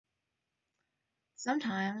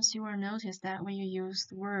Sometimes you will notice that when you use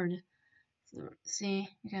the word, see,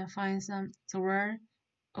 you can find the word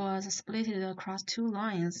was split across two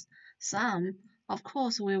lines. Some, of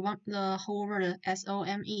course, we want the whole word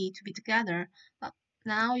SOME to be together, but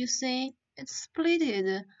now you see it's split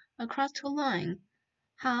across two lines.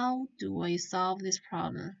 How do we solve this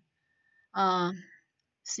problem?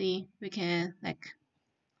 See, we can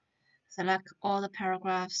select all the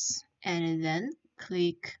paragraphs and then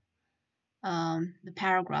click the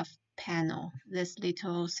paragraph panel, this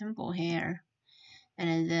little symbol here,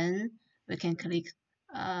 and then we can click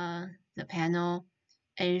the panel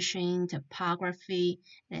Asian typography,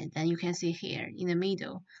 and then you can see here in the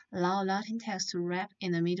middle, allow Latin text to wrap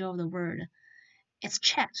in the middle of the word. It's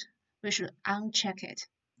checked. We should uncheck it,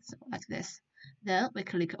 so like this. Then we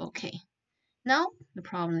click OK. Now the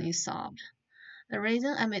problem is solved. The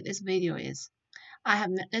reason I made this video is I have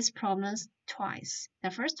met this problem twice. The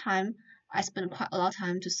first time, I spent quite a lot of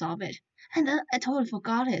time to solve it, and then I totally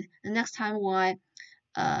forgot it. The next time when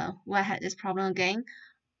I had this problem again,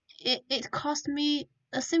 it cost me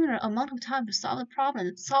a similar amount of time to solve the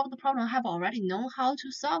problem. I have already known how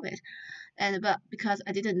to solve it, but because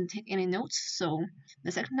I didn't take any notes, so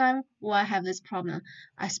the second time when I have this problem,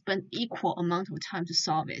 I spent equal amount of time to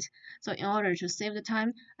solve it. So in order to save the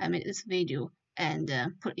time, I made this video and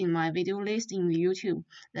put in my video list in YouTube.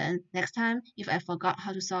 Then next time, if I forgot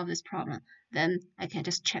how to solve this problem, then I can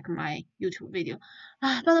just check my YouTube video.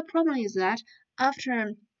 But the problem is that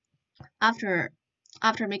after after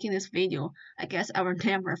after making this video, I guess I will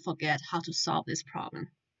never forget how to solve this problem.